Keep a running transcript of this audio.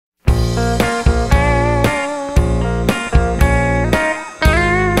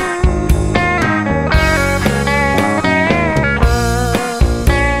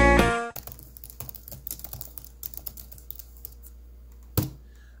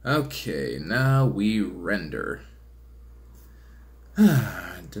Okay, now we render.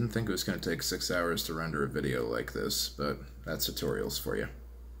 I didn't think it was going to take 6 hours to render a video like this, but that's tutorials for you.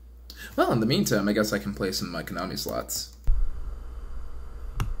 Well, in the meantime, I guess I can play some My Konami slots.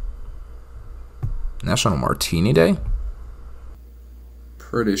 National Martini Day?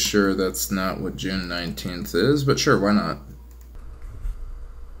 Pretty sure that's not what June 19th is, but sure, why not?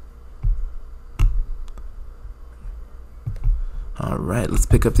 Alright, let's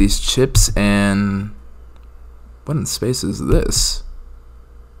pick up these chips and... what in space is this?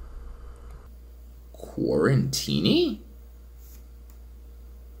 Quarantini?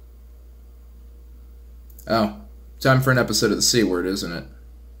 Oh, time for an episode of the C-Word, isn't it?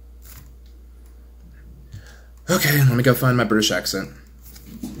 Okay, let me go find my British accent.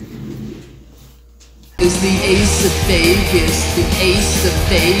 Is the Ace of Vegas, the Ace of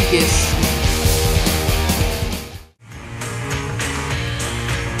Vegas.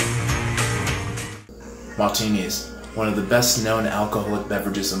 Martinis, one of the best known alcoholic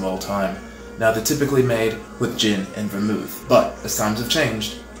beverages of all time. Now they're typically made with gin and vermouth, but as times have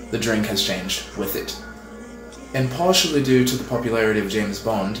changed, the drink has changed with it. And partially due to the popularity of James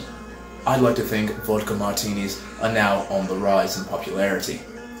Bond, I'd like to think vodka martinis are now on the rise in popularity.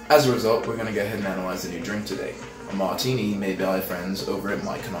 As a result, we're going to go ahead and analyze the new drink today. A martini made by our friends over at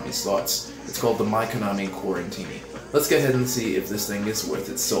My Konami Slots. It's called the My Konami Quarantini. Let's go ahead and see if this thing is worth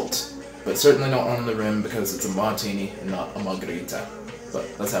its salt. But certainly not on the rim because it's a martini and not a margarita. But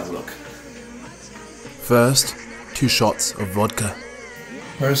let's have a look. First, 2 shots of vodka.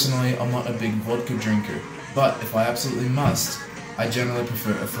 Personally, I'm not a big vodka drinker, but if I absolutely must, I generally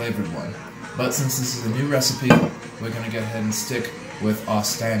prefer a flavored one. But since this is a new recipe, we're going to go ahead and stick with our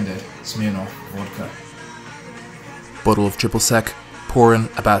standard Smirnoff vodka. Bottle of triple sec, pour in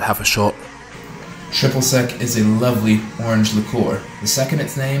about half a shot. Triple sec is a lovely orange liqueur. The sec in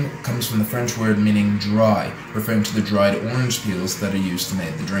its name comes from the French word meaning dry, referring to the dried orange peels that are used to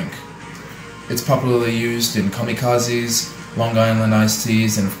make the drink. It's popularly used in kamikazes, Long Island iced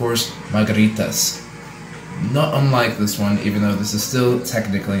teas, and of course, margaritas. Not unlike this one, even though this is still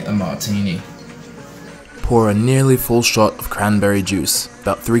technically a martini. Pour a nearly full shot of cranberry juice,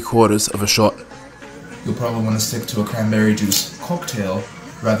 about 3/4 of a shot. You'll probably want to stick to a cranberry juice cocktail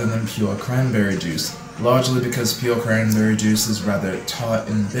rather than pure cranberry juice, largely because pure cranberry juice is rather tart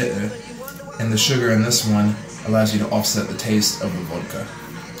and bitter, and the sugar in this one allows you to offset the taste of the vodka.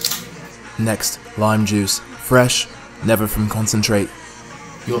 Next, lime juice, fresh, never from concentrate.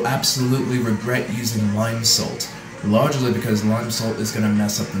 You'll absolutely regret using lime salt, largely because lime salt is going to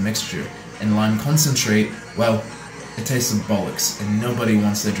mess up the mixture, and lime concentrate, well, it tastes of bollocks, and nobody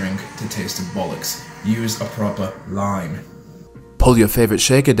wants their drink to taste of bollocks. Use a proper lime. Pull your favorite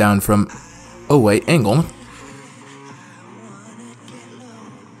shaker down from... oh wait, hang on.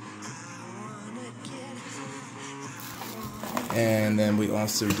 And then we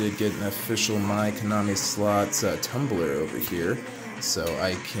also did get an official My Konami Slots tumbler over here, so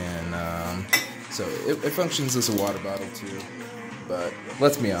I can, so it functions as a water bottle too, but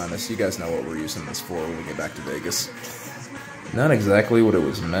let's be honest, you guys know what we're using this for when we get back to Vegas. Not exactly what it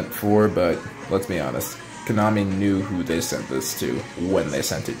was meant for, but let's be honest, Konami knew who they sent this to when they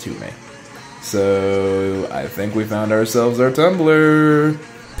sent it to me. So I think we found ourselves our tumbler.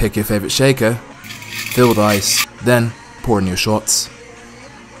 Pick your favorite shaker, fill with ice, then pour in your shots.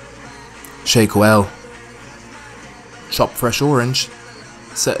 Shake well. Chop fresh orange,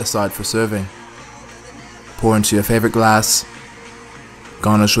 set aside for serving. Pour into your favorite glass.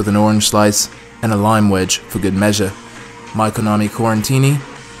 Garnish with an orange slice and a lime wedge for good measure. My Konami Quarantini,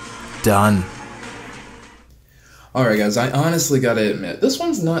 done. Alright guys, I honestly gotta admit, this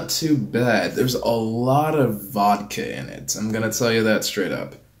one's not too bad. There's a lot of vodka in it. I'm gonna tell you that straight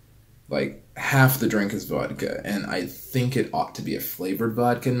up. Like, half the drink is vodka, and I think it ought to be a flavored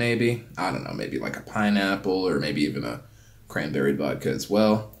vodka maybe. I don't know, maybe like a pineapple, or maybe even a cranberry vodka as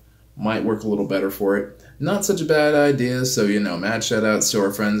well. Might work a little better for it. Not such a bad idea, so you know, mad shoutouts to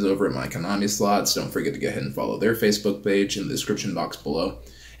our friends over at My Konami Slots. Don't forget to go ahead and follow their Facebook page in the description box below.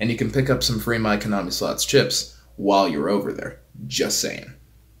 And you can pick up some free My Konami Slots chips while you're over there. Just saying.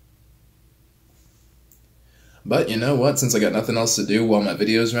 But you know what, since I got nothing else to do while my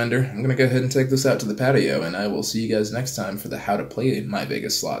videos render, I'm gonna go ahead and take this out to the patio, and I will see you guys next time for the How to Play My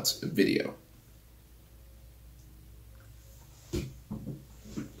Vegas Slots video.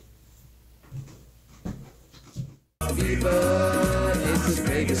 Viva Ace of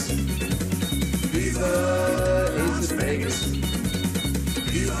Vegas. Viva Ace of Vegas.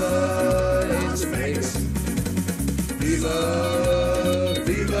 Viva Ace of Vegas. Viva